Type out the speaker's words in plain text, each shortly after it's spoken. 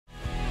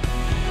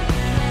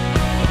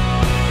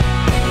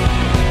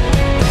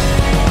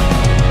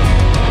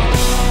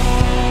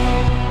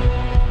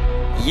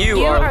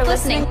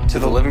listening to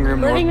the Living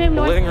Room North. Living Room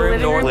North. Living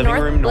Room North. Living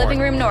Room North. Living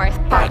Room North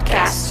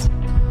podcast.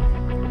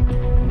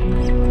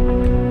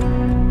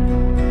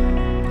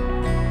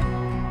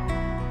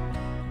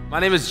 My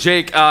name is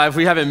Jake. If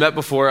we haven't met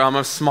before, I'm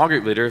a small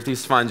group leader of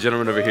these fine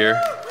gentlemen over here.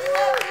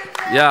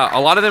 Yeah, a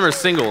lot of them are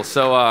single,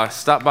 so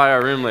stop by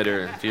our room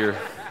later if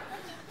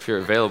you're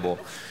available.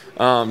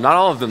 Not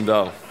all of them,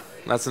 though.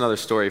 That's another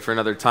story for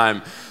another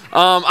time.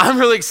 I'm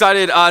really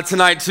excited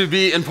tonight to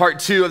be in part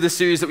 2 of this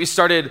series that we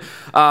started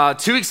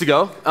 2 weeks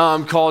ago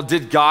called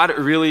Did God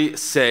Really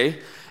Say?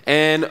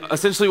 And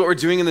essentially what we're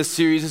doing in this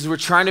series is we're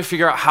trying to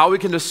figure out how we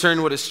can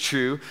discern what is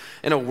true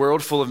in a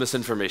world full of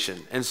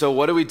misinformation. And so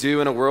what do we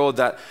do in a world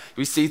that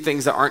we see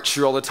things that aren't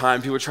true all the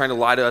time, people are trying to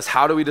lie to us?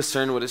 How do we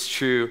discern what is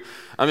true?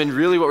 I mean,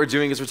 really what we're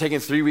doing is we're taking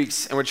 3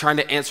 weeks and we're trying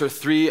to answer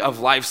 3 of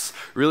life's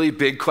really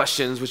big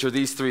questions, which are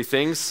these 3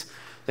 things.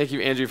 Thank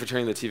you, Andrew, for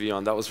turning the TV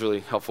on. That was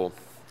really helpful.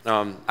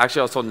 Actually,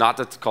 I was told not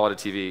to call it a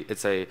TV.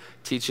 It's a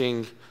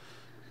teaching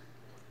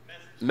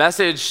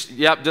message,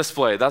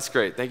 display. That's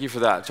great. Thank you for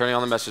that. Turning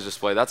on the message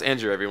display. That's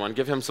Andrew, everyone.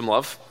 Give him some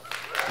love.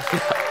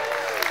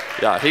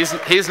 Yeah,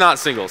 he's not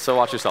single, so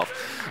watch yourself.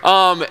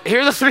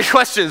 Here are the 3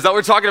 questions that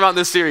we're talking about in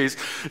this series.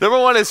 Number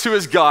 1 is, who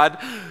is God?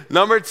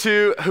 Number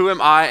 2, who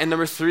am I? And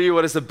number 3,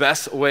 what is the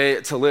best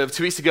way to live?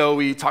 2 weeks ago,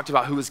 we talked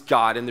about who is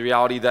God and the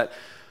reality that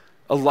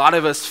a lot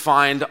of us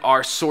find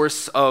our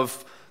source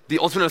of the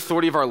ultimate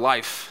authority of our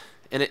life,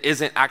 and it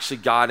isn't actually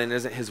God and it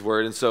isn't his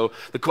word. And so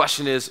the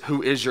question is,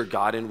 who is your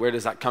God and where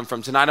does that come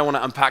from? Tonight I want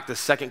to unpack the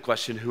second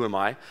question, who am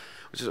I?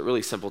 Which is a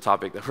really simple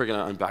topic that we're going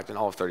to unpack in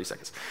all of 30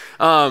 seconds.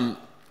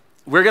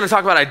 We're going to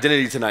talk about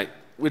identity tonight,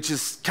 which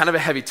is kind of a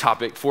heavy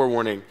topic,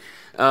 forewarning.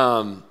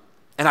 And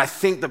I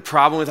think the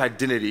problem with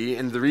identity,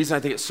 and the reason I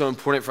think it's so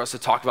important for us to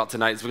talk about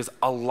tonight, is because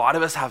a lot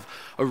of us have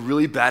a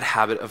really bad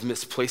habit of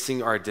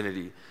misplacing our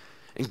identity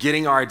and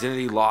getting our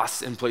identity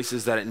lost in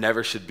places that it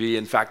never should be.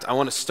 In fact, I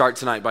want to start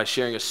tonight by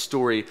sharing a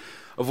story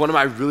of one of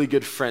my really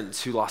good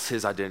friends who lost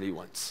his identity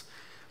once.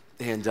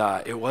 And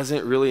it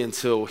wasn't really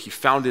until he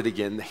found it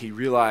again that he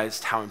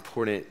realized how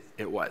important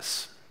it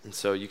was. And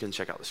so you can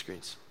check out the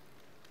screens.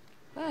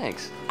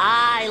 Thanks.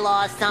 I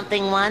lost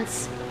something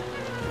once.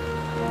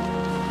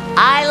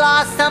 I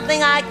lost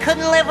something I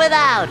couldn't live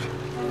without.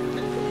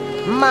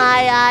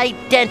 My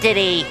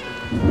identity.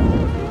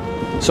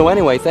 So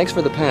anyway, thanks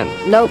for the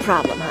pen. No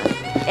problem, honey.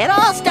 It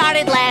all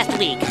started last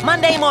week,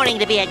 Monday morning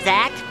to be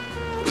exact.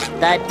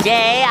 The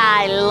day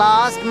I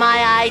lost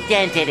my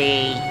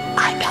identity.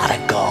 I gotta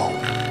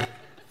go.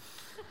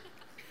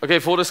 Okay,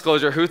 full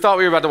disclosure, who thought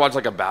we were about to watch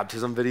like a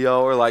baptism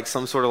video or like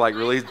some sort of like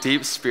really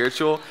deep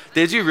spiritual?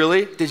 Did you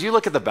really? Did you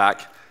look at the back?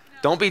 No.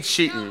 Don't be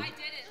cheating. No, I didn't.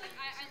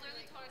 I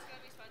literally told her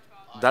it's going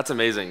to be SpongeBob. That's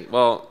amazing.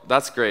 Well,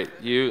 that's great.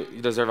 You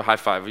deserve a high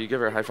five. Will you give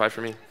her a high five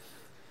for me?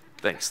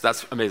 Thanks,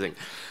 that's amazing.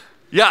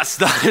 Yes,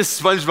 that is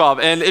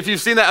SpongeBob. And if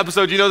you've seen that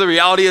episode, you know the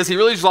reality is he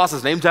really just lost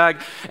his name tag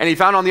and he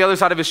found it on the other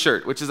side of his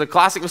shirt, which is a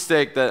classic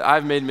mistake that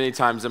I've made many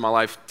times in my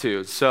life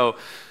too. So,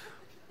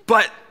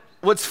 but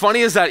what's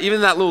funny is that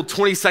even that little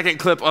 20-second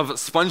clip of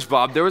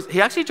SpongeBob,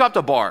 he actually dropped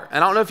a bar.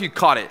 And I don't know if you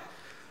caught it,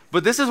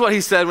 but this is what he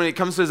said when it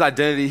comes to his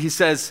identity. He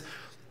says,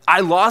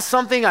 I lost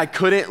something I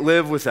couldn't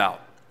live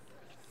without.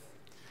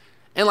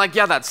 And like,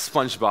 yeah, that's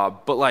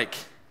SpongeBob, but like,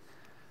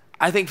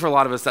 I think for a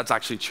lot of us, that's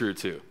actually true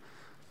too.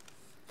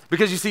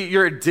 Because you see,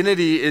 your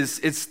identity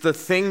it's the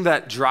thing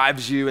that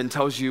drives you and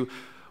tells you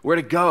where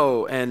to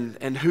go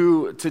and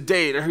who to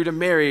date or who to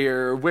marry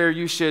or where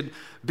you should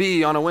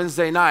be on a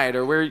Wednesday night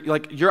or where,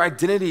 like, your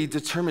identity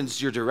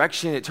determines your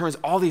direction. It determines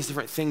all these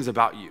different things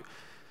about you.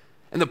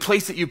 And the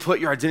place that you put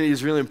your identity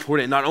is really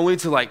important, not only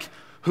to like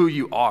who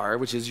you are,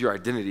 which is your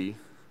identity,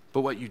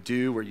 but what you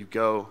do, where you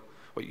go,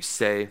 what you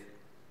say.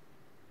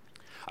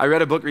 I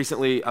read a book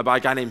recently by a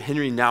guy named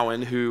Henry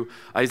Nouwen, who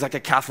he's like a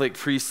Catholic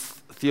priest,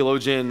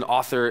 theologian,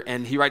 author,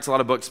 and he writes a lot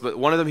of books, but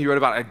one of them he wrote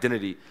about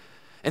identity.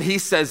 And he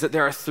says that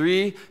there are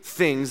 3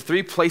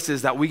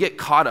 places that we get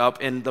caught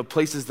up in, the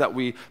places that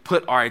we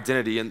put our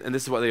identity, and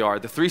this is what they are.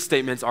 The 3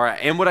 statements are, I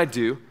am what I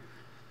do,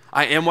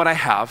 I am what I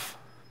have,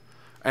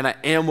 and I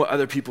am what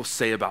other people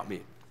say about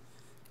me.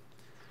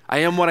 I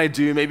am what I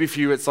do. Maybe for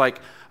you it's like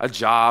a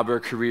job or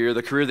a career,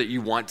 the career that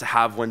you want to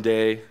have one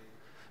day.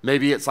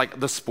 Maybe it's like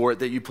the sport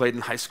that you played in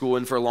high school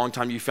and for a long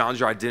time you found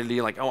your identity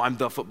like, oh, I'm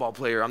the football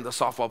player, I'm the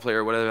softball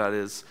player, whatever that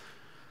is.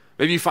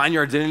 Maybe you find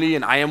your identity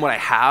and I am what I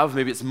have.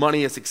 Maybe it's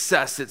money, it's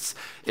success,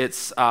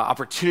 it's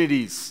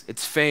opportunities,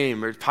 it's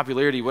fame or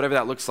popularity, whatever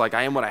that looks like.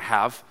 I am what I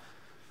have.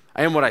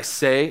 I am what I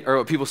say or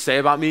what people say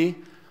about me,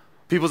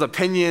 people's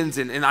opinions,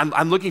 and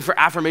I'm looking for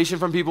affirmation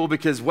from people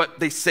because what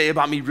they say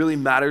about me really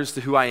matters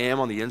to who I am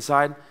on the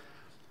inside.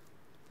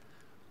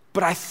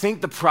 But I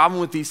think the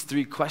problem with these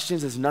 3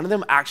 questions is none of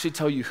them actually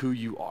tell you who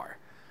you are.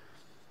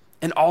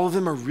 And all of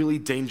them are really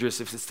dangerous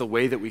if it's the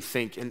way that we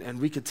think. And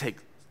we could take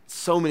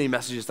so many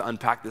messages to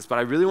unpack this, but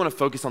I really want to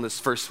focus on this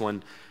first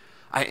one.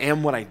 I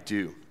am what I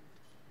do.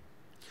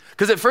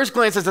 Because at first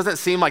glance, this doesn't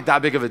seem like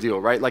that big of a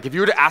deal, right? Like if you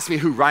were to ask me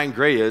who Ryan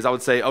Gray is, I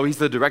would say, oh, he's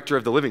the director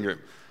of the Living Room.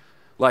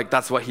 Like,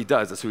 that's what he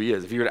does. That's who he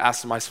is. If you were to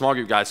ask my small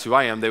group guys who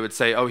I am, they would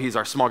say, oh, he's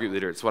our small group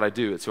leader. It's what I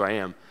do. It's who I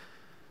am.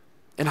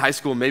 In high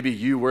school, maybe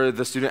you were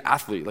the student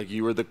athlete. Like,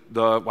 you were the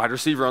wide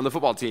receiver on the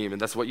football team,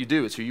 and that's what you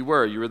do. It's who you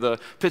were. You were the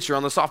pitcher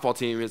on the softball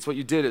team. It's what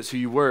you did. It's who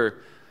you were.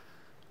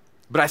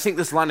 But I think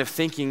this line of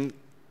thinking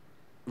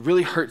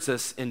really hurts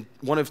us in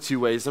one of two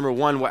ways. Number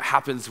one, what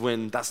happens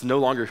when that's no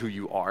longer who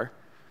you are?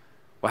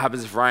 What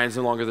happens if Ryan's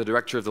no longer the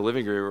director of the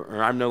living room,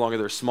 or I'm no longer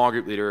their small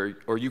group leader,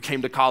 or you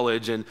came to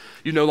college and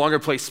you no longer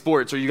play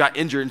sports, or you got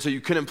injured and so you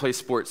couldn't play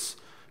sports?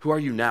 Who are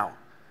you now?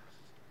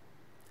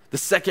 The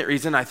second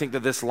reason I think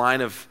that this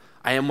line of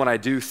I am what I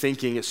do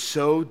thinking is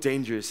so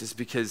dangerous is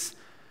because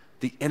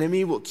the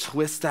enemy will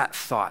twist that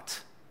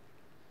thought.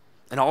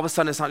 And all of a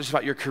sudden, it's not just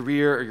about your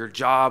career or your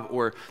job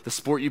or the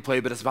sport you play,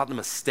 but it's about the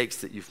mistakes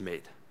that you've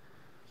made.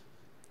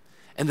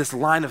 And this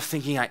line of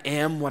thinking I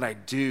am what I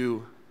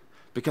do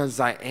because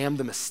I am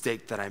the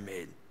mistake that I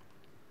made.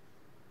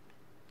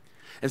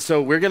 And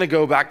so we're going to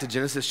go back to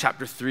Genesis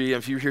chapter 3.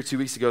 If you were here 2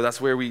 weeks ago, that's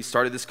where we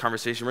started this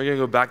conversation. We're going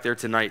to go back there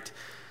tonight.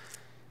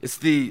 It's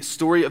the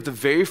story of the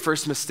very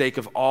first mistake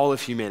of all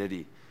of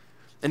humanity.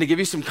 And to give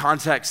you some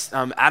context,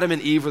 Adam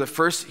and Eve were the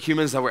first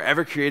humans that were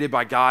ever created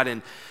by God,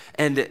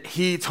 and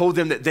he told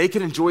them that they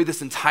could enjoy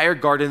this entire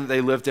garden that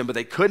they lived in, but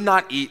they could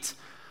not eat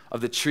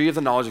of the tree of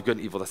the knowledge of good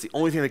and evil. That's the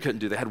only thing they couldn't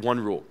do. They had one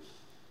rule.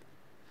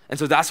 And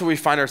so that's where we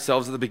find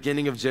ourselves at the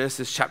beginning of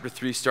Genesis chapter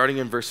 3, starting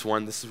in verse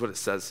 1. This is what it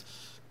says.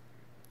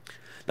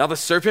 Now the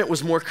serpent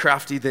was more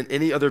crafty than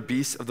any other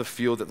beast of the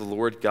field that the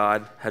Lord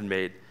God had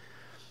made.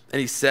 And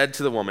he said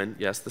to the woman,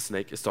 yes, the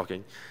snake is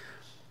talking.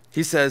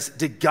 He says,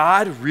 did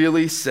God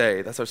really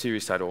say, that's our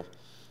series title,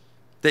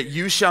 that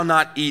you shall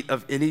not eat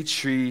of any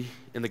tree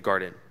in the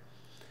garden?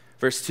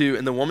 Verse 2,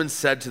 and the woman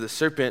said to the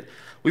serpent,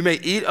 we may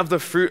eat of the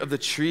fruit of the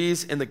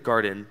trees in the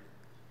garden,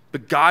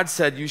 but God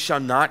said, you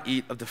shall not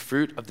eat of the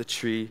fruit of the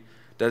tree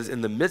that is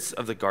in the midst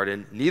of the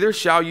garden, neither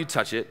shall you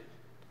touch it,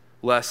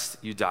 lest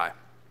you die.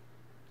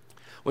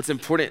 What's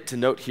important to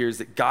note here is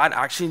that God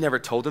actually never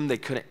told them they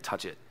couldn't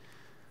touch it.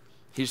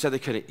 He just said they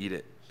couldn't eat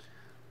it.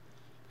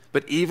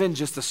 But even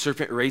just the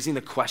serpent raising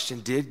the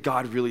question, did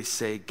God really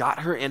say, got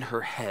her in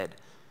her head.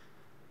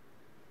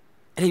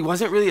 And he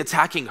wasn't really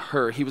attacking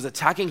her. He was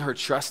attacking her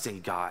trust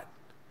in God.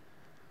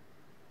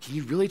 Can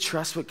you really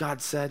trust what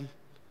God said?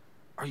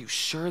 Are you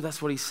sure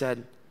that's what he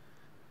said?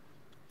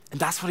 And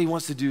that's what he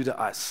wants to do to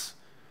us.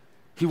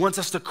 He wants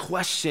us to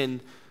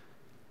question,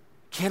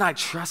 can I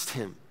trust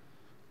him?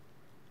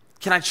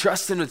 Can I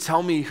trust him to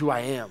tell me who I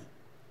am?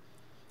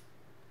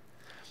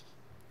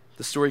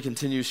 The story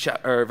continues,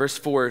 verse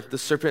 4, the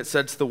serpent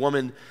said to the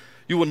woman,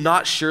 you will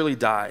not surely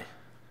die,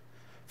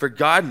 for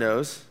God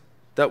knows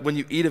that when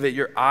you eat of it,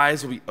 your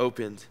eyes will be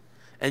opened,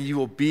 and you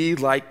will be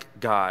like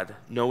God,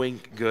 knowing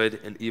good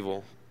and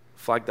evil.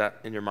 Flag that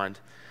in your mind.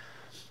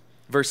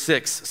 Verse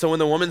 6, so when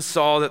the woman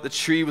saw that the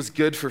tree was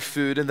good for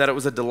food, and that it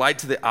was a delight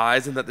to the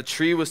eyes, and that the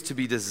tree was to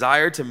be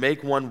desired to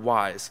make one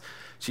wise,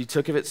 she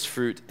took of its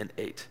fruit and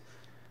ate.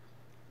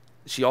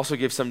 She also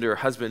gave some to her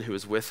husband who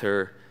was with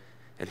her,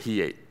 and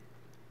he ate.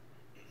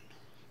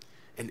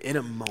 And in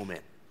a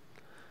moment,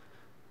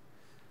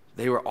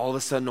 they were all of a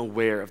sudden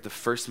aware of the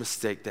first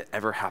mistake that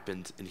ever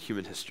happened in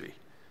human history.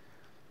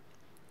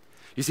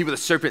 You see, what the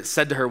serpent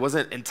said to her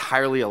wasn't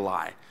entirely a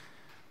lie.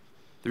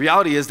 The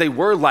reality is they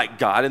were like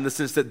God in the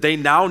sense that they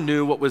now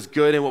knew what was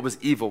good and what was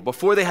evil.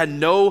 Before, they had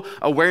no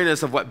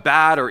awareness of what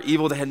bad or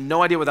evil. They had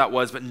no idea what that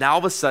was. But now all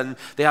of a sudden,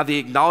 they have the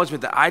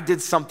acknowledgement that I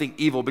did something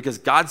evil because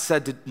God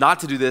said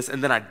not to do this,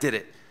 and then I did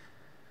it.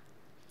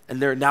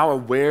 And they're now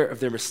aware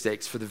of their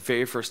mistakes for the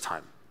very first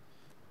time.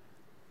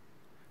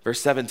 Verse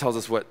 7 tells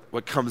us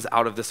what comes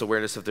out of this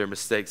awareness of their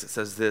mistakes. It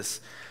says this,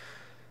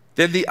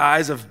 then the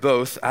eyes of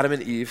both, Adam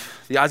and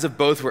Eve, the eyes of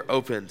both were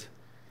opened,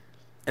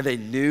 and they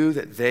knew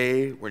that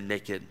they were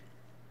naked.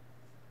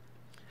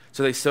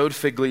 So they sewed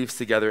fig leaves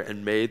together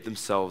and made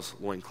themselves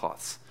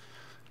loincloths.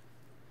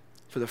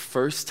 For the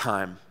first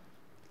time,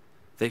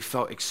 they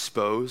felt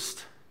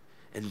exposed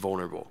and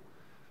vulnerable.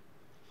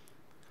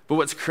 But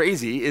what's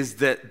crazy is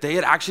that they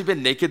had actually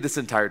been naked this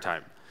entire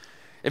time.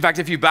 In fact,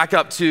 if you back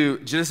up to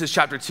Genesis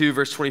chapter 2,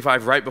 verse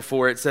 25, right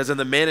before, it says, and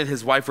the man and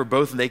his wife were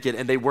both naked,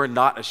 and they were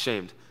not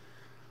ashamed.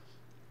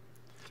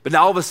 But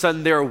now all of a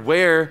sudden, they're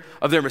aware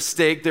of their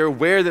mistake. They're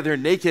aware that they're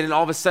naked, and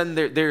all of a sudden,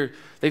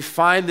 they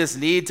find this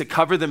need to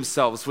cover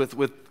themselves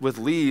with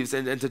leaves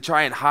and to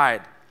try and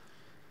hide.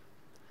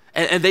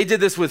 And they did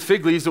this with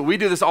fig leaves, but we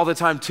do this all the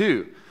time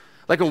too.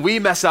 Like when we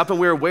mess up and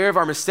we're aware of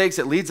our mistakes,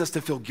 it leads us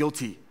to feel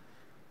guilty.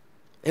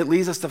 It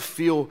leads us to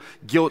feel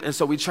guilt, and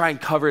so we try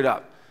and cover it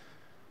up.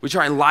 We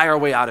try and lie our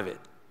way out of it.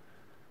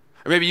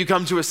 Or maybe you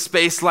come to a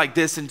space like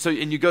this and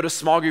you go to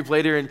small group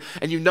later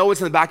and you know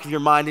it's in the back of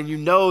your mind and you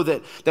know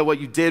that what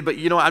you did, but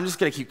you know, I'm just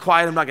gonna keep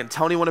quiet. I'm not gonna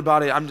tell anyone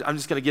about it. I'm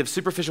just gonna give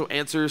superficial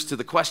answers to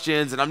the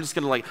questions, and I'm just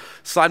gonna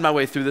slide my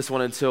way through this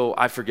one until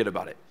I forget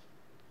about it.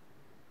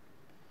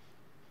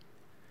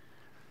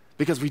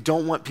 Because we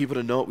don't want people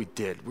to know what we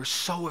did. We're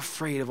so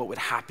afraid of what would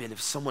happen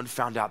if someone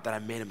found out that I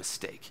made a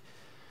mistake.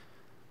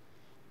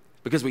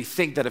 because we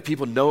think that if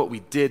people know what we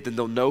did, then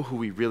they'll know who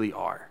we really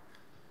are.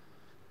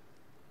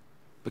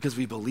 Because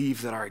we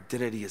believe that our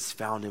identity is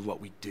found in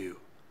what we do.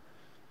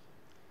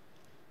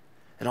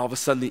 And all of a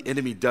sudden, the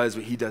enemy does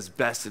what he does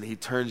best, and he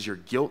turns your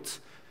guilt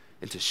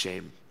into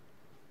shame.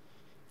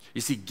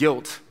 You see,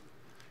 guilt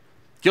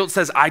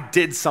says, I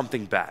did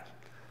something bad.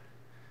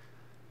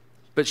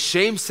 But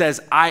shame says,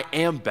 I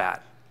am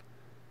bad.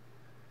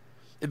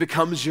 It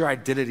becomes your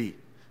identity.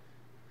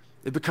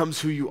 It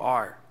becomes who you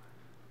are.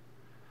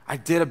 I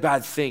did a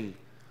bad thing.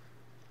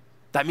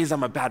 That means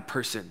I'm a bad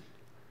person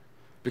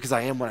because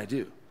I am what I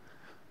do.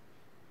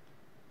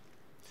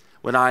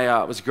 When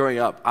I was growing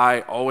up,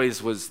 I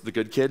always was the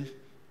good kid.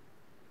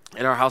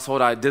 In our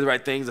household, I did the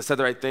right things. I said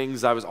the right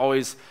things. I was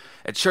always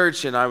at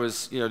church, and I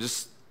was,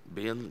 just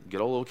being a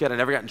good old little kid. I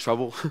never got in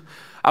trouble.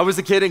 I was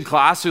the kid in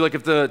class who,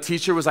 if the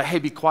teacher was like, hey,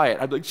 be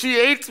quiet, I'd be like, she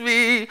hates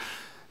me. It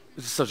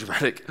was so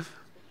dramatic.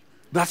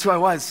 That's who I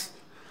was.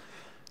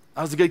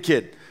 I was a good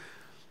kid.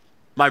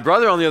 My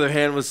brother, on the other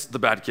hand, was the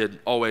bad kid,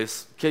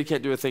 always. Kid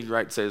can't do a thing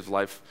right to save his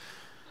life.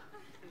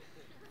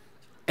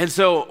 And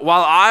so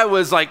while I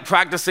was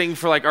practicing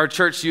for our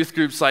church youth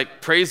group's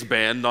praise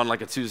band on a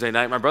Tuesday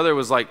night, my brother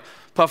was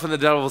puffing the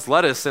devil's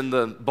lettuce in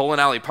the bowling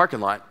alley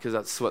parking lot, because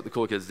that's what the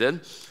cool kids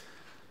did.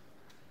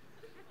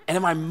 And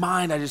in my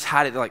mind, I just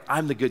had it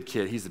I'm the good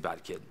kid, he's the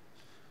bad kid.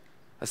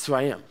 That's who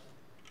I am.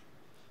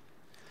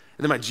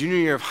 And then my junior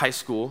year of high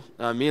school,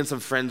 me and some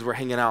friends were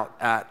hanging out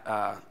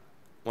at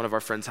one of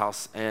our friends'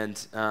 house, and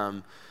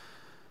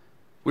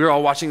we were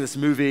all watching this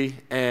movie,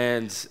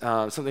 and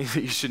something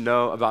that you should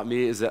know about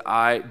me is that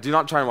I do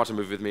not try and watch a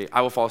movie with me.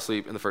 I will fall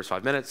asleep in the first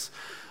 5 minutes.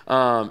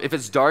 If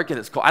it's dark and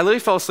it's cold, I literally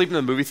fell asleep in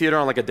the movie theater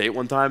on a date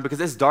one time because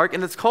it's dark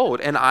and it's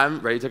cold, and I'm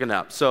ready to take a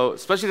nap. So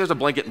especially if there's a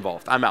blanket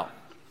involved, I'm out,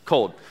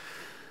 cold.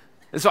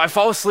 And so I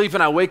fall asleep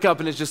and I wake up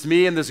and it's just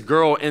me and this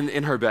girl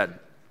in her bed.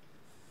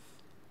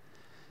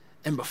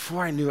 And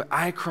before I knew it,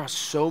 I crossed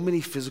so many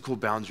physical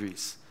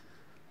boundaries.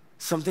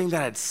 Something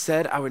that I'd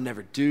said I would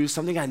never do,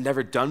 something I'd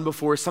never done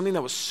before, something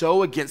that was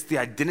so against the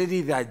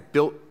identity that I'd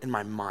built in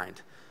my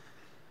mind.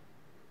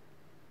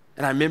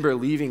 And I remember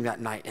leaving that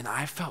night, and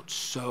I felt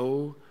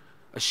so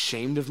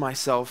ashamed of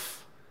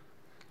myself.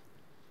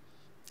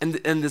 And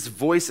this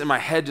voice in my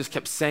head just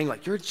kept saying,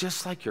 you're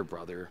just like your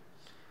brother.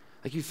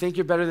 You think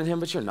you're better than him,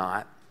 but you're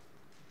not.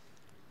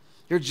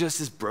 You're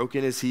just as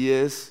broken as he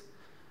is.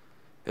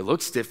 It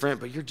looks different,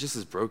 but you're just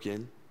as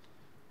broken.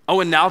 Oh,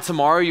 and now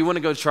tomorrow you want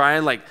to go try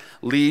and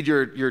lead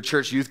your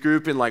church youth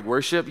group in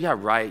worship? Yeah,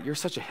 right. You're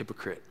such a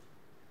hypocrite.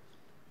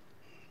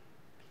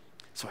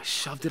 So I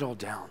shoved it all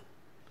down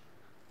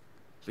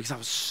because I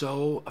was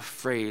so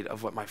afraid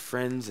of what my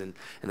friends and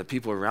the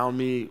people around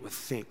me would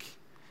think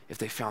if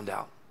they found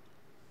out.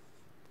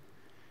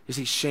 You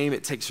see, shame,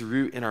 it takes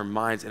root in our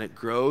minds, and it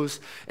grows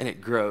and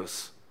it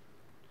grows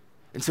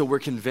until we're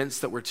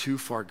convinced that we're too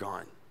far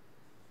gone.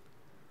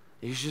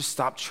 You should just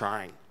stop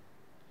trying.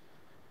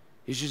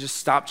 You should just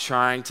stop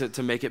trying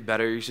to make it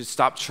better. You should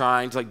stop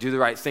trying to do the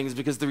right things,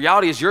 because the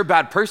reality is you're a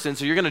bad person,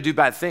 so you're going to do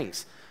bad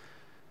things.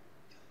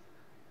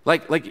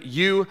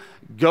 You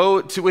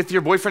go with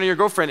your boyfriend or your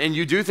girlfriend and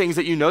you do things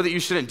that you know that you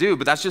shouldn't do,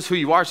 but that's just who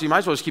you are, so you might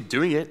as well just keep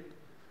doing it.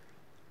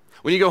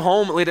 When you go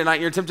home late at night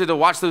and you're tempted to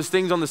watch those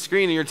things on the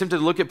screen and you're tempted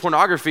to look at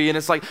pornography, and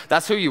it's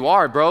that's who you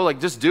are, bro.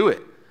 Just do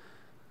it.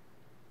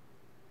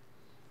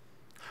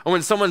 Or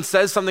when someone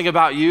says something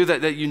about you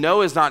that you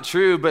know is not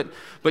true, but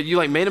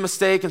you made a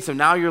mistake, and so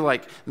now you're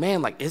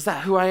man, is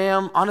that who I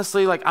am?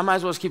 Honestly, I might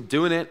as well just keep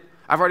doing it.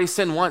 I've already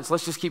sinned once,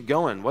 let's just keep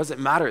going. What does it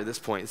matter at this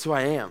point? It's who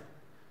I am.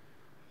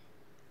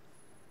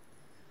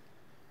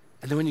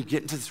 And then when you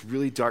get into this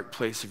really dark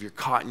place of you're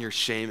caught in your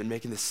shame and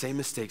making the same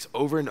mistakes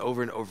over and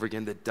over and over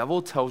again, the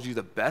devil tells you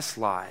the best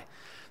lie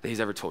that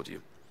he's ever told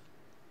you.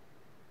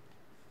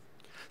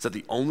 It's that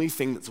the only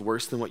thing that's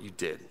worse than what you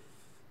did,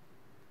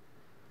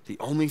 the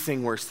only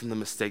thing worse than the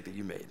mistake that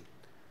you made,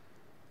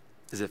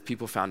 is if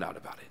people found out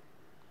about it.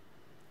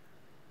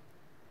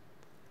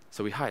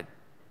 So we hide.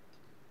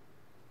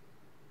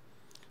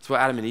 That's what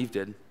Adam and Eve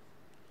did.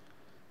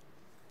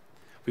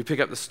 We pick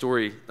up the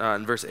story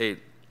in verse 8.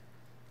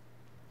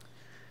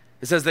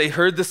 It says, they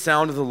heard the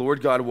sound of the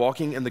Lord God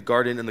walking in the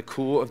garden in the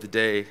cool of the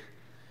day,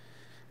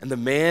 and the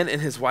man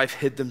and his wife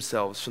hid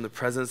themselves from the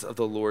presence of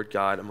the Lord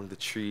God among the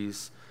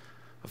trees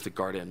of the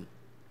garden.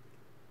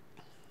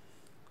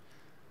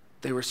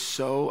 They were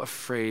so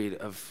afraid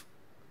of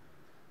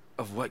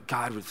what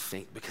God would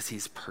think because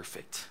he's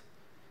perfect.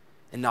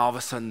 And now all of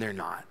a sudden they're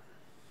not.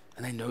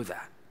 And they know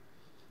that.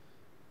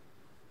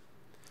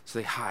 So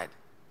they hide.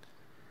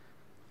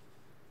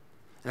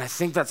 And I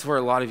think that's where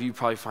a lot of you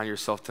probably find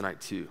yourself tonight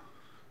too.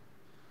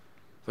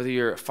 Whether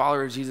you're a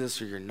follower of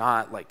Jesus or you're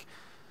not,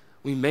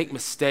 we make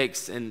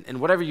mistakes,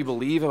 and whatever you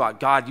believe about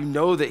God, you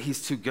know that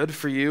he's too good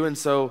for you, and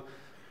so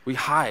we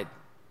hide.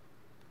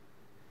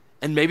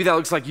 And maybe that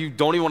looks like you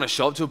don't even want to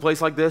show up to a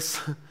place like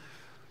this.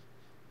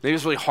 Maybe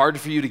it's really hard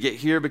for you to get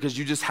here because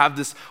you just have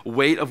this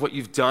weight of what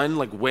you've done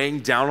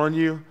weighing down on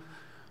you.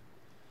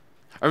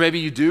 Or maybe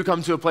you do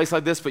come to a place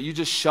like this, but you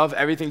just shove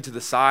everything to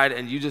the side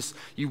and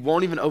you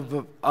won't even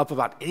open up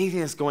about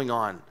anything that's going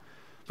on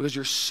because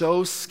you're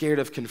so scared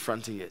of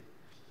confronting it.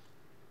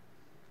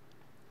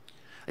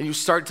 And you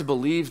start to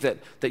believe that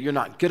you're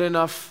not good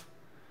enough,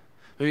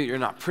 maybe you're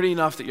not pretty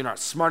enough, that you're not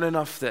smart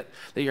enough, that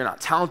you're not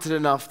talented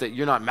enough, that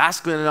you're not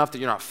masculine enough, that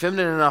you're not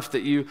feminine enough,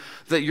 that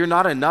you're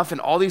not enough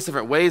in all these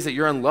different ways, that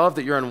you're unloved,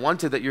 that you're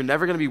unwanted, that you're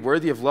never going to be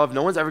worthy of love.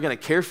 No one's ever going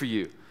to care for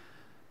you.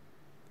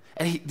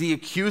 And the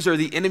accuser,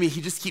 the enemy,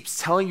 he just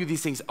keeps telling you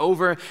these things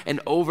over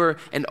and over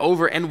and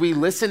over, and we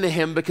listen to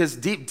him because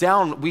deep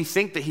down we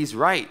think that he's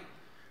right.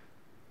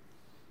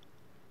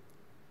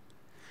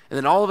 And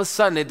then all of a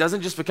sudden, it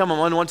doesn't just become I'm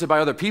unwanted by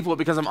other people, it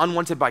becomes I'm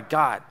unwanted by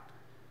God.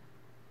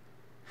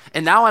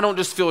 And now I don't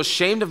just feel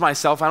ashamed of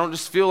myself. I don't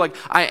just feel like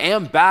I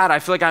am bad. I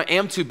feel like I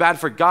am too bad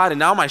for God. And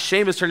now my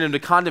shame is turned into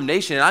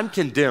condemnation and I'm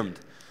condemned.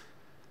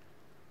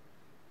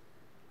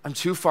 I'm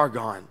too far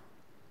gone.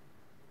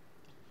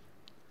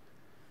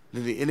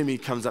 And then the enemy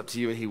comes up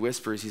to you and he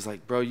whispers, he's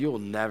like, bro, you'll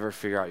never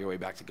figure out your way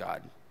back to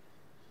God.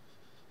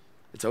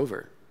 It's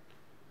over.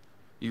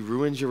 You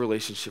ruined your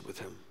relationship with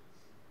him.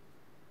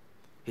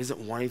 He doesn't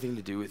want anything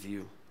to do with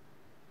you.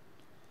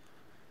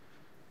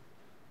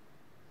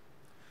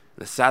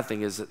 The sad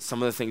thing is that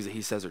some of the things that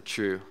he says are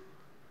true.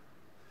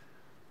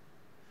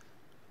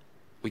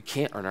 We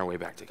can't earn our way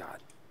back to God.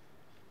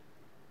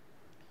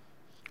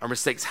 Our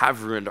mistakes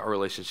have ruined our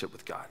relationship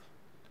with God.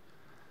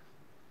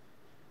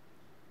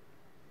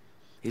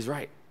 He's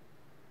right.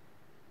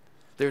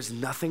 There's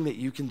nothing that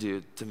you can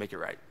do to make it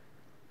right.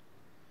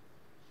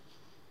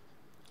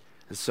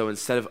 And so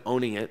instead of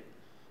owning it,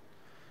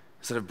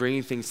 instead of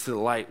bringing things to the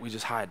light, we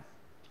just hide.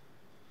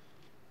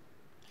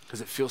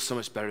 Because it feels so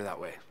much better that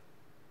way.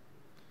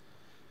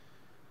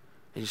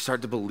 And you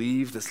start to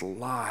believe this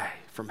lie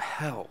from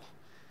hell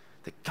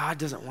that God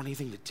doesn't want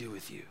anything to do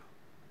with you.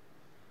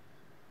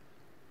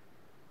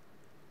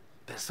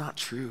 But it's not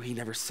true. He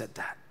never said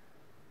that.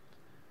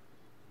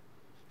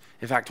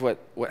 In fact, what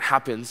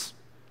happens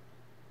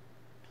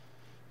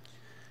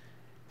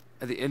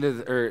at the end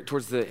of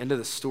towards the end of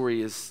the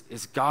story is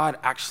God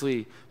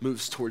actually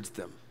moves towards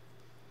them.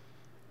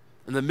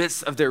 In the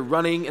midst of their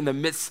running, in the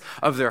midst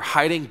of their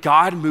hiding,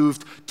 God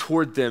moved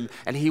toward them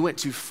and he went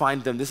to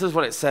find them. This is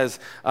what it says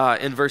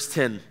in verse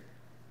 10.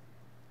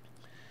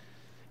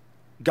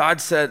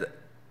 Verse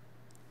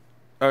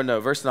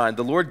 9.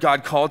 The Lord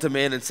God called to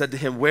man and said to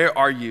him, "Where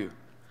are you?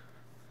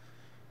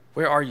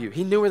 Where are you?"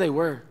 He knew where they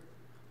were,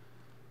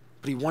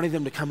 but he wanted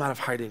them to come out of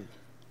hiding.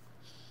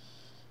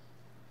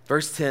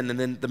 Verse 10, and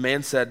then the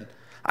man said,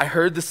 "I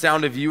heard the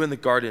sound of you in the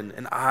garden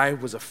and I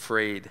was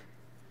afraid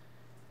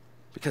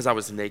because I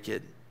was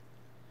naked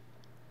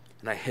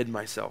and I hid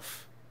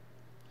myself."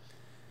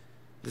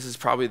 This is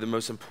probably the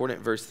most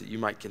important verse that you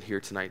might can hear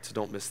tonight, so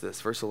don't miss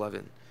this. Verse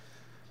 11,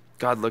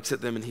 God looks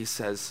at them and he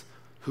says,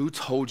 "Who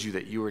told you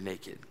that you were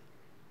naked?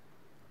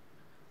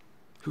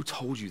 Who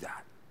told you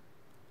that?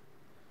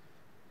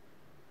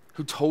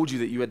 Who told you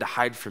that you had to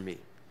hide from me?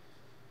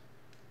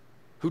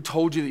 Who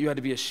told you that you had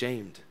to be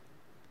ashamed?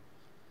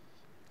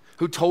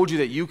 Who told you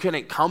that you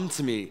couldn't come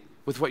to me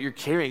with what you're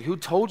carrying? Who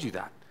told you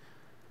that?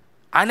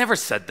 I never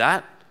said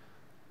that.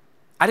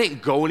 I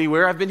didn't go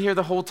anywhere. I've been here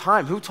the whole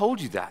time. Who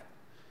told you that?"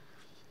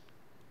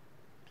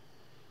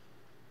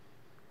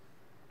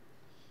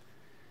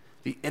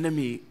 The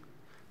enemy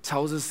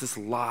tells us this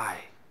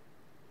lie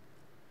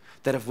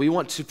that if we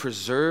want to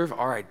preserve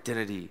our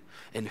identity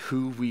and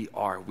who we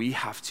are, we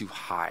have to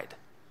hide.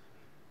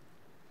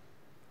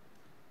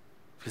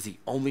 Because the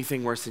only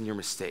thing worse than your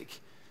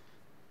mistake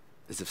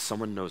is if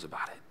someone knows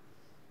about it.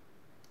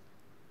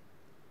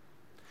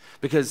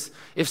 Because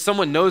if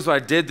someone knows what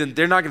I did, then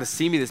they're not going to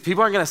see me this.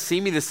 People aren't going to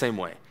see me the same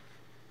way.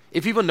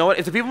 If people know it,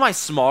 if the people in my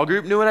small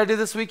group knew what I did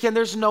this weekend,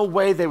 there's no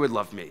way they would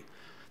love me.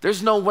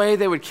 There's no way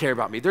they would care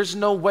about me. There's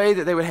no way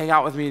that they would hang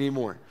out with me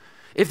anymore.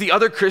 If the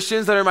other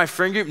Christians that are in my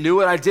friend group knew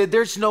what I did,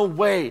 there's no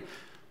way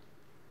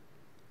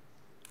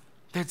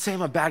they'd say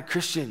I'm a bad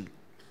Christian.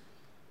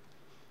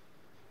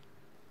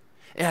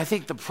 And I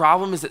think the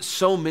problem is that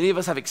so many of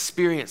us have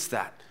experienced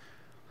that.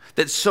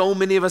 That so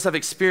many of us have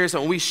experienced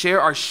that when we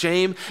share our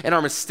shame and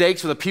our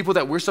mistakes with the people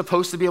that we're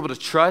supposed to be able to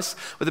trust,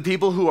 with the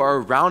people who are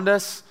around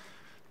us,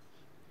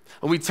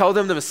 and we tell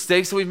them the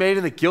mistakes that we made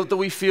and the guilt that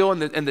we feel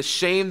and the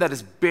shame that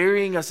is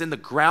burying us in the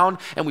ground,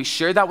 and we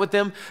share that with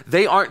them,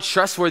 they aren't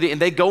trustworthy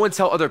and they go and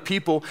tell other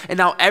people, and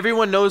now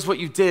everyone knows what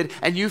you did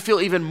and you feel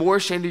even more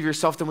ashamed of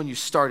yourself than when you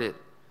started.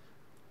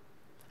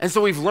 And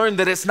so we've learned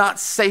that it's not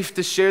safe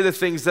to share the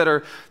things that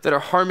are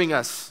harming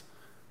us.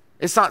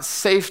 It's not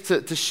safe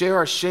to share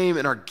our shame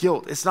and our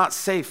guilt. It's not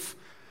safe.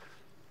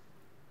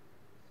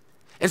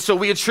 And so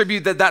we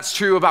attribute that that's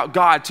true about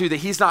God too, that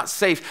he's not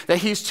safe, that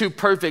he's too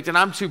perfect and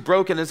I'm too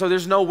broken. And so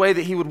there's no way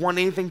that he would want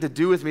anything to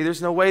do with me.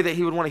 There's no way that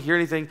he would want to hear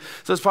anything.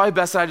 So it's probably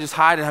best that I just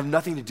hide and have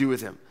nothing to do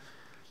with him.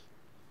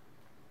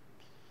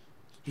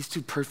 He's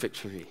too perfect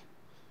for me.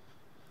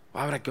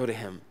 Why would I go to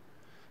him?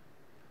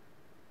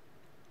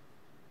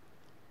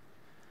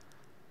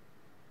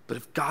 But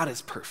if God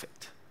is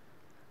perfect,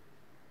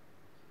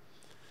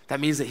 that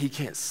means that he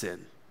can't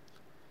sin.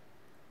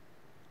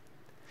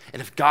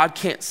 And if God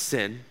can't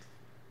sin,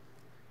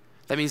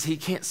 that means he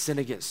can't sin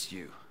against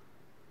you.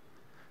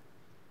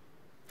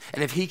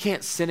 And if he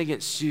can't sin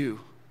against you,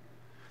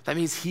 that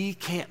means he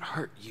can't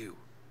hurt you.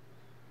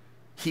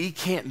 He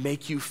can't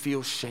make you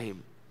feel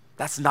shame.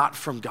 That's not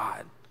from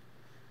God.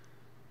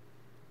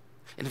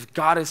 And if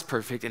God is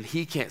perfect and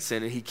he can't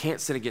sin and he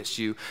can't sin against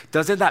you,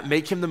 doesn't that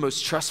make him the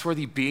most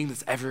trustworthy being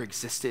that's ever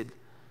existed?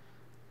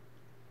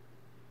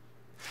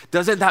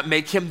 Doesn't that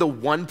make him the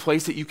one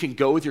place that you can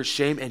go with your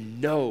shame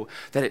and know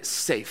that it's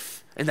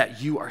safe and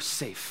that you are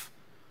safe?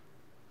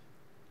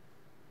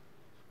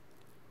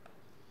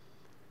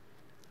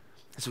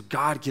 And so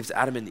God gives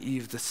Adam and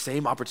Eve the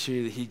same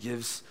opportunity that he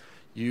gives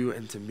you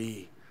and to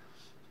me,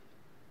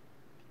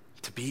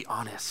 to be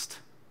honest.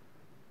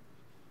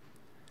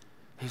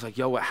 He's like,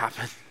 yo, what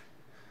happened?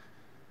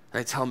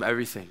 And I tell him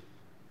everything.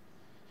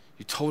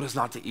 You told us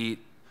not to eat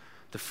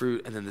the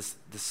fruit, and then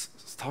this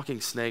talking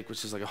snake,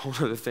 which is like a whole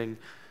other thing,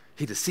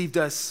 he deceived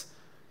us,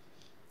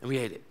 and we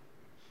ate it.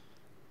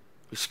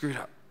 We screwed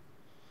up.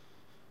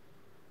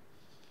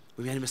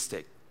 We made a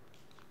mistake.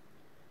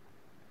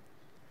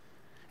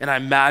 And I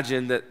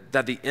imagine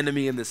that the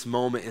enemy in this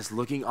moment is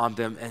looking on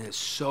them and is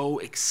so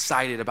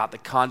excited about the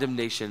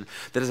condemnation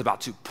that is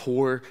about to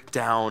pour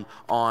down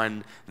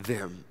on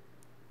them.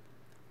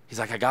 He's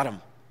like, I got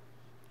him.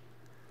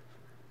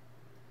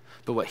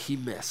 But what he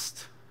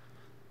missed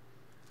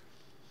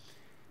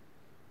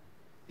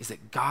is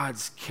that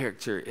God's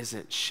character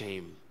isn't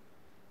shame.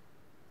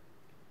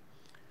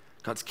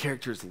 God's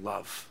character is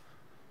love.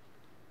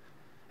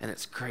 And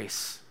it's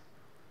grace.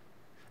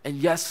 And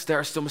yes, there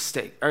are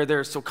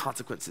still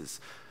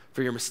consequences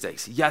for your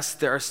mistakes. Yes,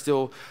 there are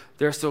still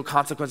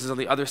consequences on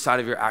the other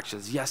side of your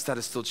actions. Yes, that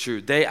is still true.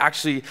 They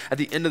actually, at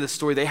the end of the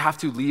story, they have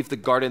to leave the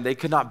garden. They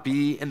could not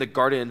be in the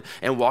garden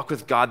and walk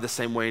with God the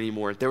same way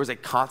anymore. There was a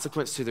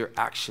consequence to their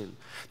action.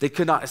 They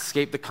could not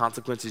escape the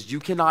consequences. You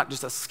cannot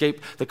just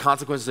escape the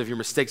consequences of your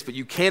mistakes, but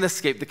you can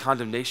escape the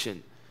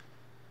condemnation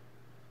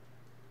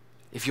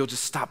if you'll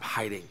just stop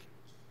hiding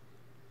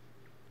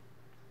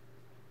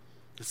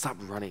and stop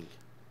running.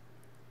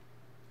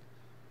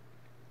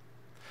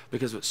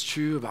 Because what's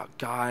true about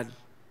God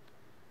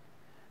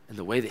and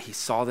the way that he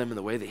saw them and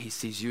the way that he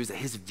sees you is that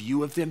his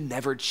view of them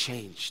never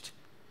changed.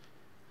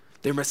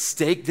 Their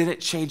mistake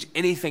didn't change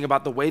anything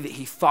about the way that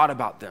he thought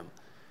about them.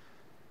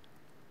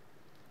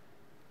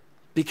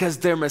 Because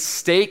their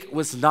mistake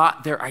was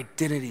not their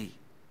identity.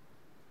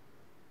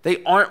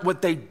 They aren't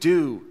what they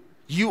do.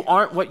 You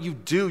aren't what you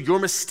do. Your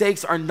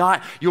mistakes are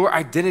not your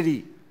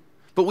identity.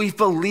 But we've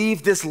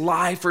believed this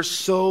lie for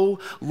so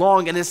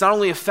long, and it's not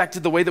only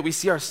affected the way that we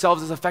see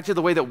ourselves, it's affected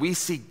the way that we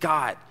see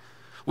God.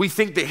 We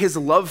think that his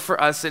love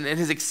for us and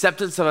his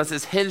acceptance of us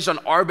is hinged on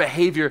our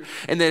behavior,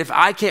 and that if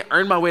I can't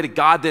earn my way to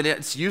God, then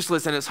it's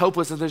useless and it's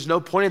hopeless and there's no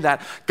point in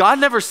that. God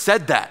never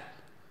said that.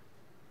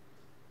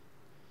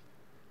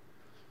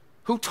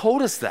 Who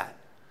told us that?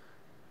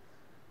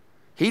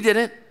 He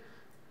didn't.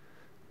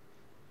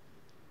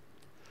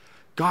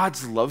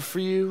 God's love for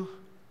you,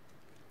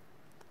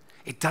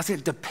 it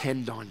doesn't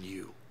depend on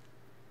you.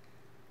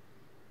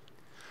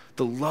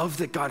 The love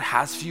that God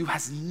has for you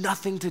has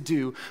nothing to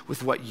do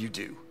with what you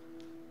do.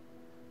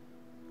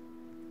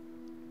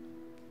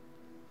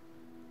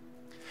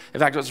 In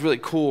fact, what's really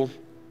cool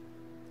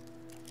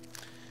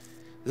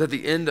is at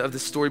the end of the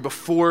story,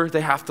 before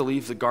they have to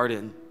leave the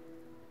garden,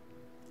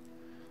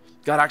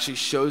 God actually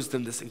shows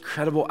them this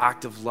incredible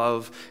act of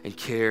love and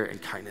care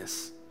and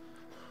kindness.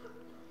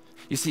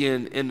 You see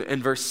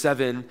in verse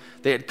 7,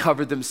 they had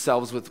covered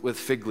themselves with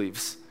fig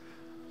leaves.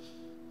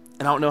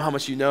 And I don't know how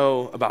much you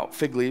know about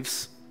fig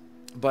leaves,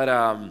 but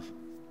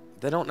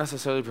they don't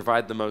necessarily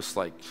provide the most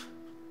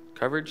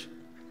coverage.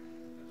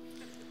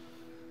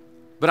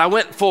 But I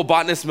went full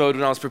botanist mode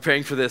when I was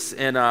preparing for this,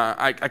 and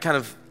I kind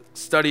of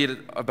studied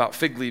about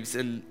fig leaves,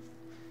 and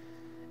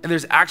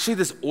there's actually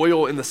this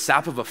oil in the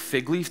sap of a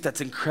fig leaf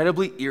that's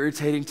incredibly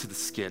irritating to the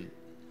skin.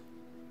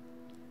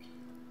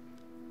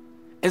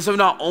 And so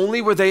not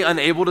only were they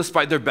unable,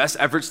 despite their best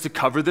efforts, to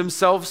cover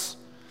themselves,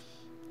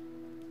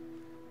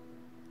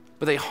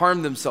 but they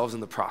harmed themselves in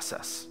the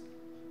process.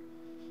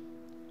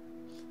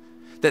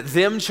 That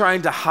them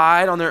trying to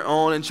hide on their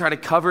own and trying to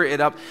cover it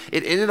up,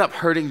 it ended up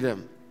hurting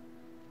them.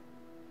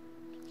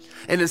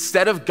 And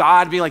instead of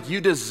God being like,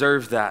 you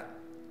deserve that,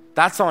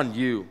 that's on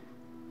you,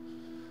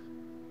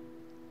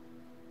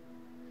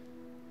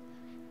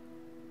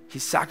 he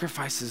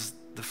sacrifices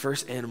the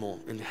first animal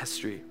in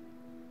history.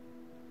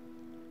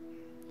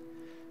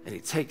 And he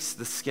takes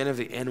the skin of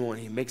the animal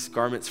and he makes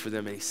garments for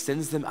them and he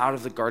sends them out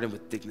of the garden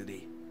with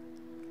dignity.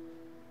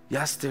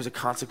 Yes, there's a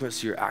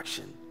consequence to your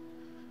action.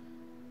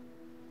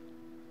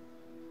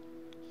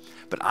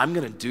 But I'm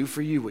going to do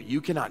for you what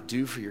you cannot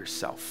do for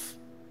yourself.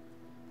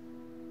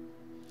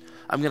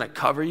 I'm going to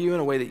cover you in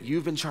a way that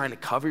you've been trying to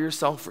cover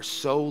yourself for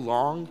so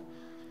long.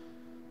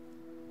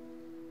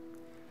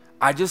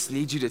 I just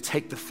need you to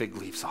take the fig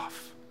leaves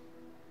off.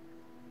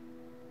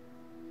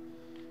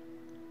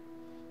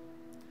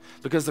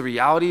 Because the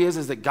reality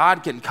is that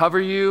God can cover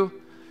you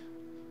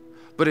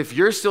But if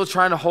you're still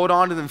trying to hold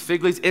on to them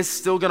fig leaves, it's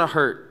still gonna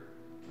hurt.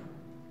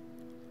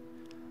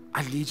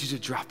 I need you to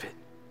drop it.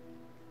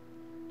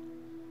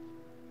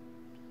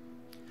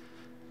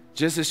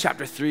 Genesis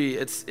chapter 3,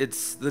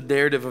 it's the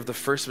narrative of the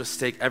first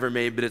mistake ever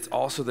made, but it's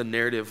also the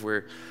narrative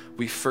where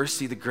we first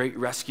see the great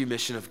rescue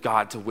mission of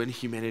God to win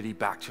humanity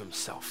back to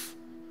himself.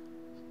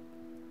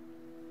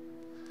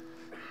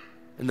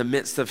 In the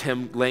midst of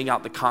him laying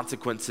out the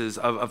consequences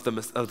of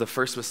the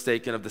first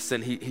mistake and of the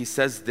sin, he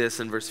says this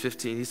in verse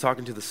 15. He's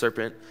talking to the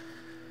serpent.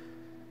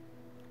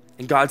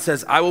 And God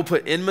says, I will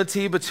put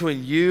enmity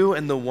between you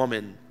and the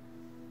woman,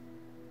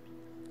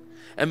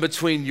 and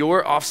between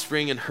your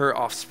offspring and her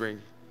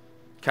offspring.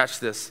 Catch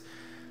this.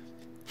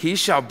 He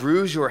shall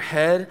bruise your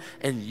head,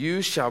 and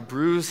you shall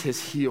bruise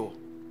his heel.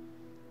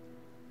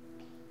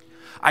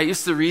 I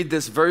used to read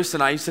this verse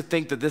and I used to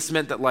think that this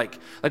meant that like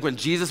when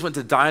Jesus went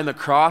to die on the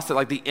cross, that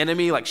like the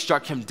enemy like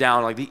struck him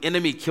down, like the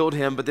enemy killed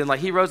him, but then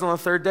like he rose on the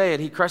third day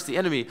and he crushed the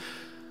enemy.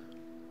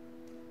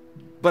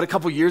 But a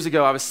couple years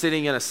ago, I was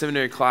sitting in a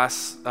seminary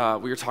class.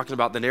 We were talking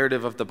about the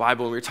narrative of the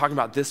Bible, and we were talking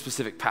about this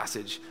specific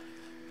passage.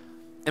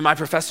 And my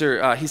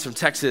professor, he's from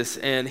Texas,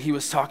 and he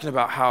was talking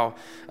about how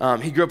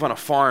he grew up on a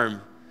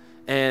farm,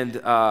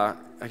 and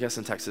I guess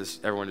in Texas,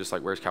 everyone just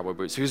like wears cowboy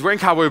boots. So he's wearing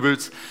cowboy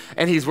boots,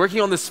 and he's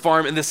working on this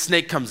farm, and this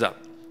snake comes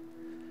up.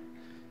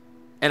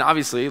 And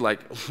obviously,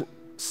 like,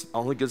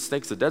 only good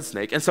snake's a dead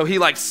snake. And so he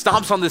like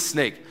stomps on this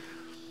snake.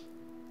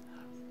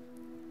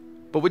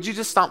 But would you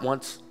just stomp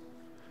once?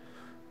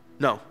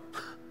 No.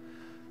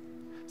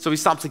 So he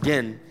stomps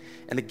again,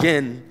 and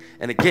again,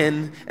 and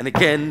again, and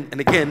again, and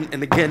again,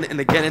 and again, and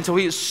again, until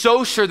he is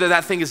so sure that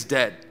that thing is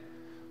dead.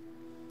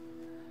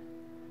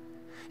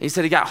 And he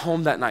said he got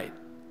home that night.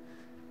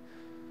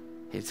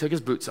 He took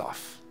his boots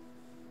off,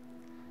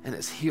 and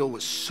his heel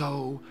was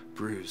so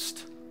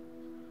bruised.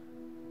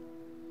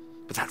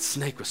 But that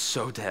snake was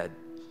so dead.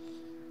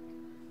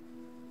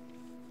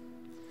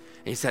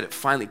 And he said, it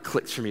finally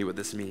clicked for me what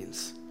this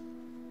means.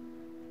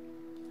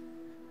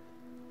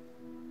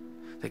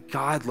 That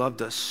God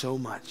loved us so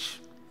much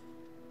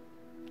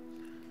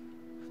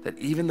that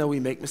even though we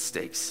make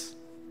mistakes,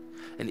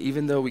 and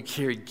even though we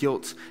carry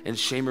guilt and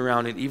shame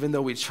around, and even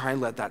though we try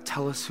and let that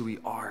tell us who we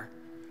are,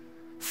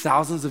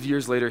 thousands of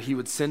years later, he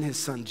would send his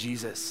son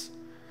Jesus.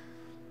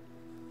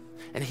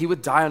 And he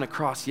would die on a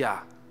cross,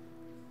 yeah.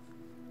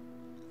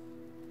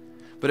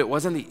 But it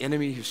wasn't the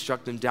enemy who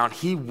struck him down.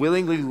 He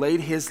willingly laid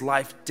his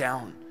life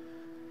down.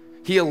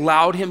 He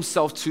allowed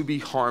himself to be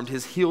harmed,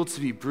 his heel to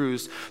be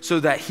bruised,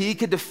 so that he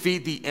could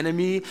defeat the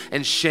enemy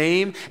and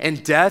shame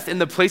and death in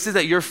the places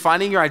that you're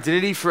finding your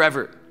identity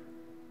forever.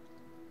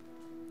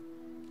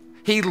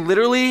 He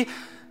literally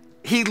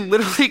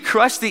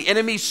crushed the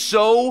enemy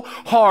so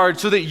hard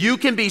so that you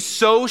can be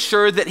so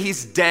sure that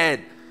he's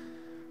dead.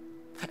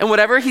 And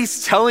whatever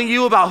he's telling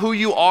you about who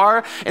you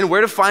are and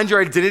where to find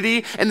your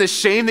identity and the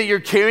shame that you're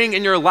carrying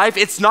in your life,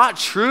 it's not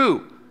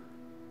true.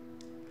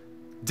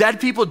 Dead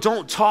people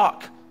don't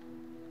talk.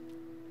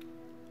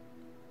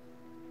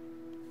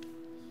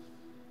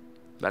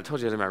 I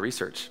told you I did my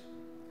research.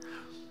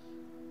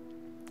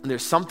 And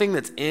there's something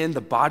that's in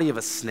the body of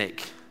a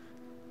snake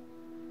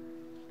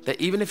that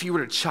even if you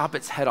were to chop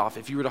its head off,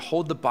 if you were to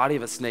hold the body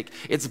of a snake,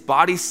 its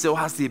body still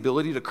has the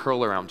ability to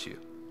curl around you.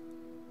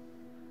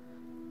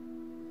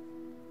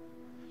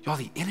 Y'all,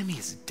 the enemy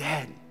is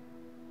dead.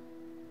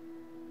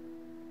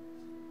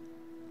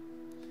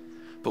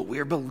 But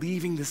we're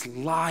believing this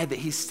lie that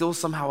he's still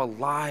somehow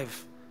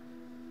alive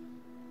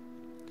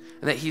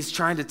and that he's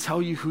trying to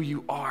tell you who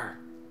you are.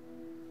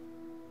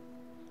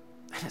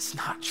 And it's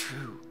not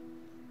true.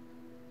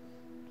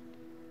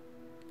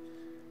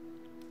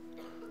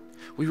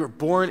 We were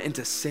born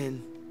into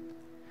sin.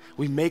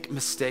 We make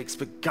mistakes,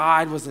 but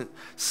God wasn't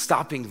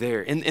stopping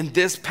there. In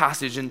this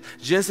passage, in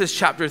Genesis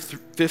chapter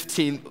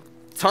 15,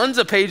 tons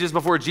of pages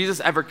before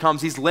Jesus ever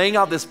comes, he's laying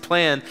out this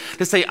plan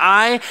to say,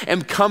 I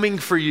am coming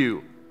for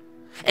you,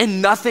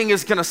 and nothing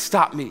is gonna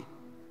stop me.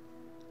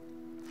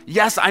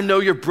 Yes, I know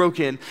you're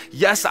broken.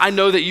 Yes, I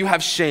know that you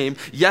have shame.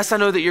 Yes, I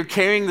know that you're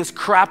carrying this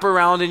crap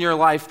around in your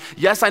life.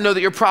 Yes, I know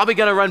that you're probably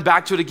gonna run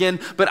back to it again,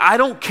 but I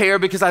don't care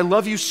because I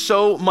love you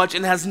so much,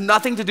 and it has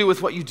nothing to do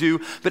with what you do,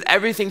 but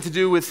everything to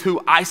do with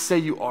who I say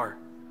you are,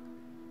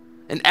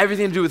 and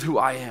everything to do with who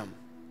I am,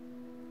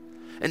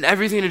 and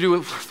everything to do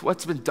with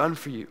what's been done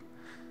for you.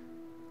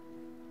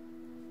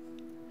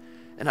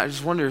 And I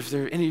just wonder if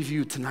there are any of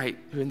you tonight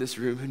who are in this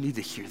room who need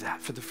to hear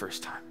that for the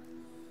first time.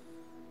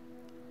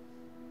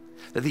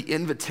 That the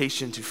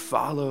invitation to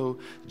follow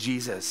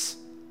Jesus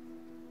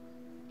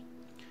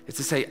is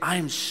to say, I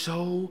am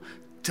so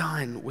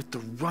done with the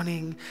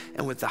running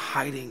and with the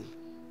hiding.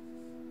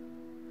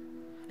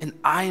 And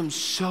I am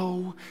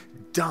so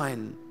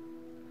done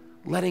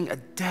letting a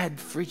dead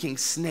freaking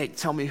snake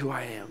tell me who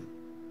I am.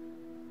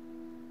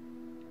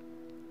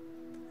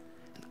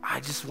 And I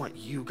just want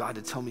you, God,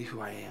 to tell me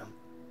who I am.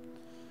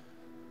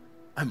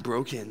 I'm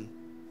broken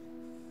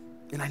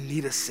and I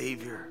need a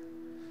Savior.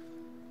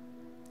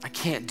 I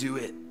can't do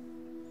it.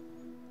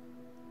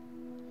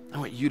 I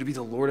want you to be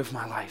the Lord of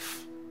my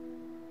life.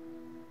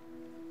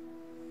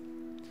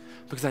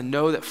 because I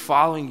know that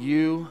following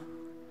you,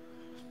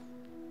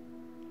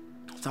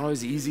 it's not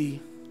always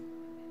easy,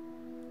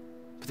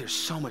 but there's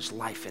so much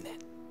life in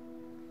it.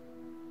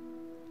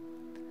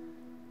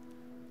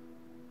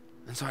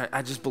 And so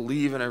I just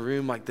believe in a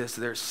room like this,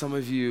 that there's some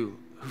of you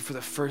who for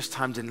the first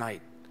time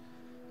tonight,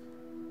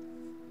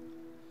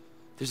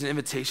 there's an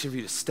invitation for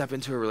you to step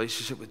into a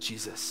relationship with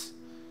Jesus,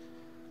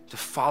 to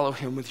follow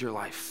him with your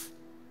life,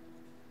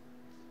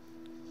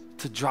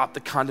 to drop the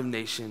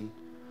condemnation,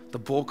 the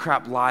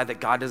bullcrap lie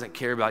that God doesn't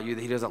care about you,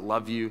 that he doesn't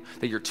love you,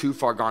 that you're too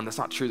far gone. That's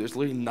not true. There's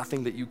literally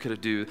nothing that you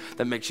could do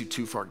that makes you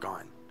too far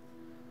gone.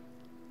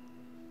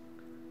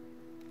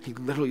 He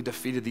literally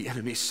defeated the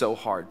enemy so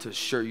hard to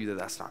assure you that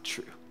that's not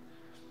true.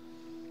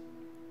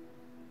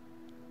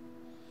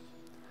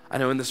 I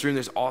know in this room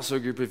there's also a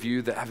group of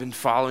you that have been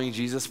following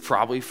Jesus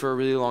probably for a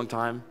really long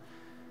time,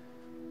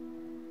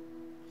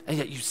 and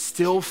yet you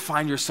still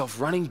find yourself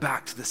running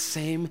back to the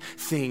same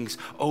things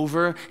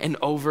over and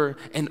over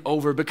and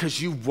over because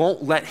you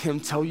won't let him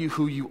tell you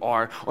who you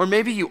are. Or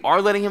maybe you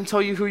are letting him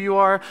tell you who you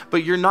are,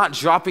 but you're not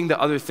dropping the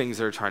other things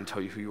that are trying to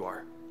tell you who you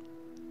are.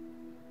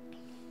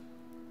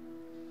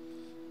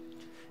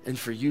 And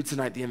for you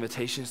tonight, the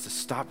invitation is to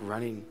stop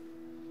running,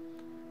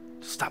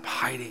 to stop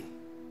hiding,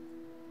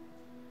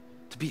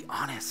 to be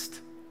honest.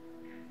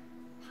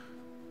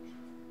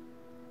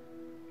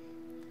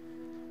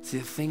 See,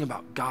 the thing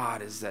about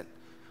God is that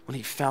when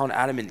he found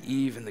Adam and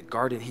Eve in the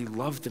garden, he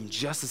loved them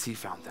just as he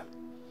found them.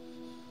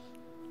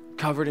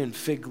 Covered in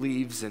fig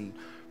leaves and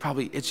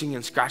probably itching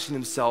and scratching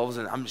themselves,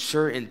 and I'm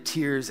sure in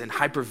tears and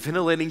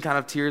hyperventilating kind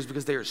of tears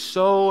because they are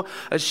so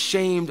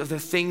ashamed of the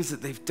things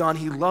that they've done.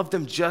 He loved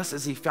them just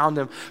as he found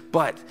them,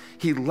 but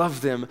he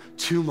loved them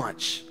too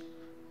much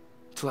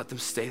to let them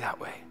stay that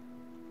way.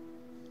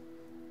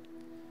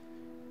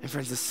 And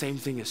friends, the same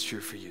thing is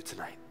true for you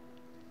tonight.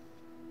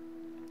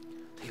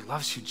 He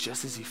loves you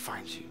just as he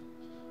finds you,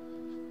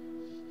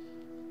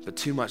 but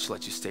too much to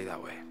let you stay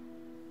that way.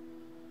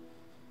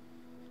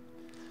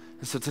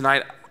 And so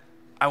tonight,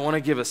 I want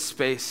to give a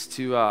space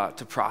to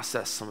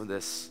process some of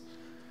this.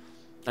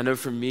 I know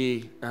for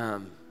me,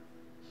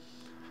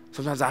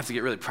 sometimes I have to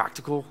get really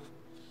practical.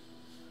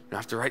 I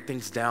have to write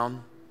things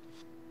down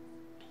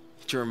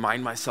to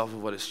remind myself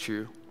of what is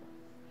true.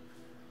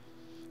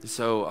 And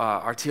so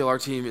our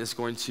TLR team is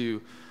going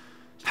to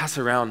pass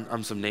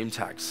around some name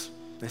tags.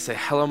 They say,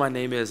 hello, my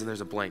name is, and there's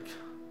a blank.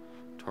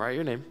 Don't write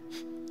your name.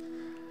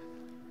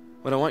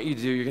 What I want you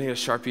to do, you're going to get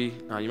a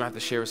Sharpie. You might have to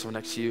share with someone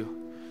next to you.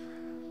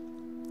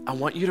 I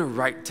want you to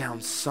write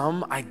down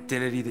some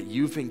identity that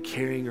you've been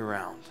carrying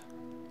around.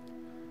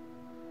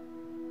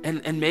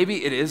 And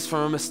maybe it is from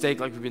a mistake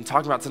like we've been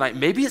talking about tonight.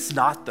 Maybe it's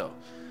not, though.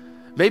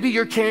 Maybe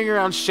you're carrying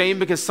around shame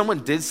because someone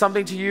did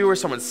something to you or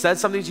someone said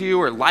something to you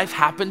or life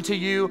happened to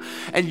you,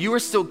 and you are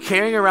still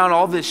carrying around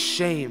all this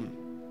shame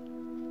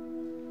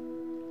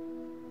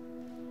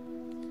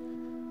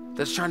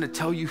that's trying to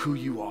tell you who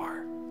you are.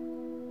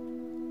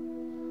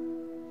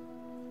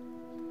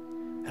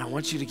 And I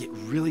want you to get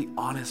really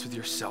honest with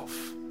yourself.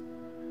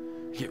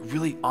 Get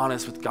really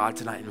honest with God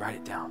tonight and write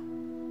it down.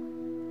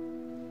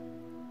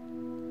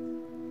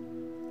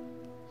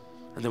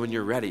 And then when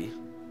you're ready,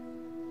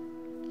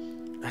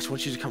 I just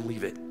want you to come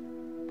leave it.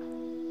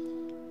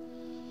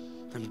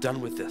 I'm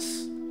done with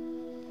this.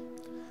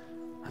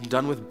 I'm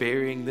done with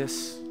burying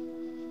this.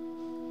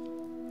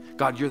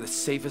 God, you're the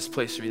safest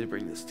place for me to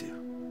bring this to.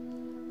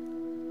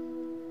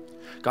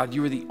 God,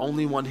 you are the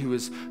only one who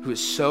is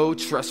so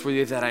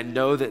trustworthy that I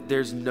know that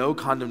there's no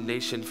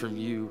condemnation from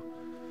you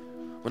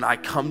when I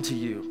come to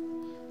you.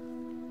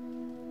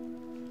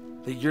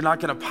 That you're not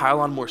going to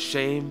pile on more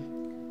shame.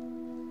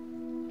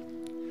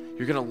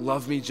 You're going to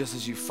love me just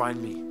as you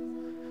find me.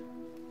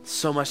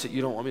 So much that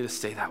you don't want me to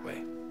stay that way.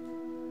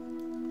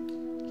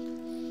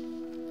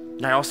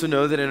 And I also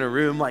know that in a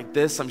room like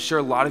this, I'm sure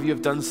a lot of you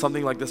have done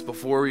something like this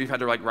before where you've had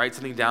to write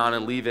something down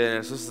and leave it. And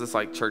it's just this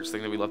church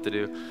thing that we love to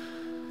do.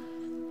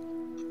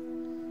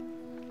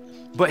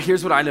 But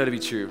here's what I know to be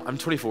true. I'm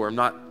 24. I'm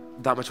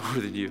not that much older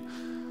than you.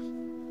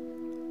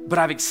 But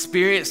I've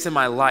experienced in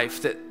my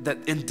life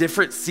that in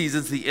different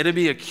seasons, the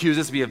enemy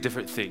accuses me of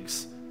different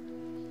things.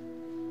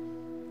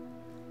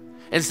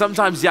 And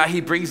sometimes,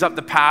 he brings up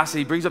the past, and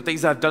he brings up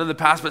things that I've done in the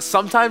past, but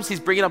sometimes he's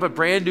bringing up a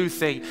brand new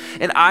thing.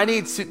 And I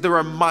need the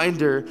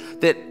reminder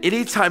that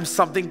anytime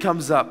something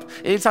comes up,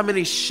 anytime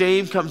any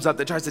shame comes up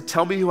that tries to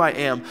tell me who I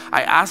am,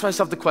 I ask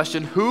myself the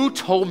question, who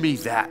told me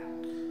that?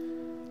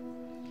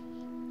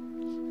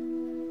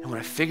 And when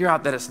I figure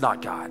out that it's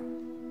not God,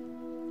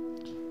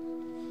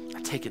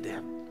 I take it to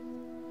him.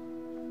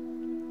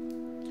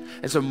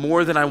 And so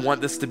more than I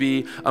want this to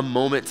be a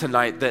moment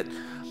tonight that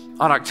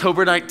on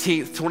October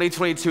 19th,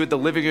 2022 at the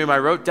living room, I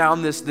wrote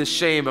down this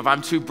shame of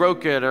I'm too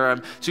broken or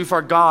I'm too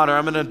far gone or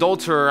I'm an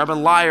adulterer or I'm a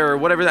liar or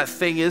whatever that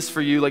thing is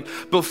for you.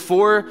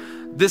 Before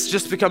this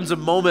just becomes a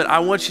moment, I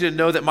want you to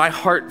know that my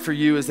heart for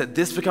you is that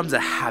this becomes a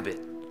habit.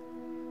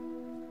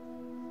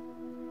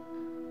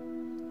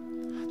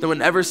 That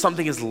whenever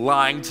something is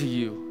lying to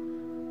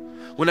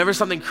you, whenever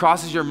something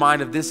crosses your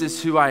mind of this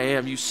is who I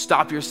am, you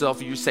stop yourself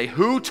and you say,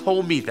 who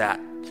told me that?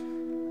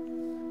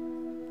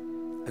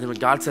 And then when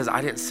God says,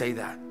 I didn't say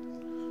that,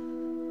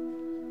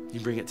 you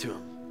bring it to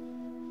him.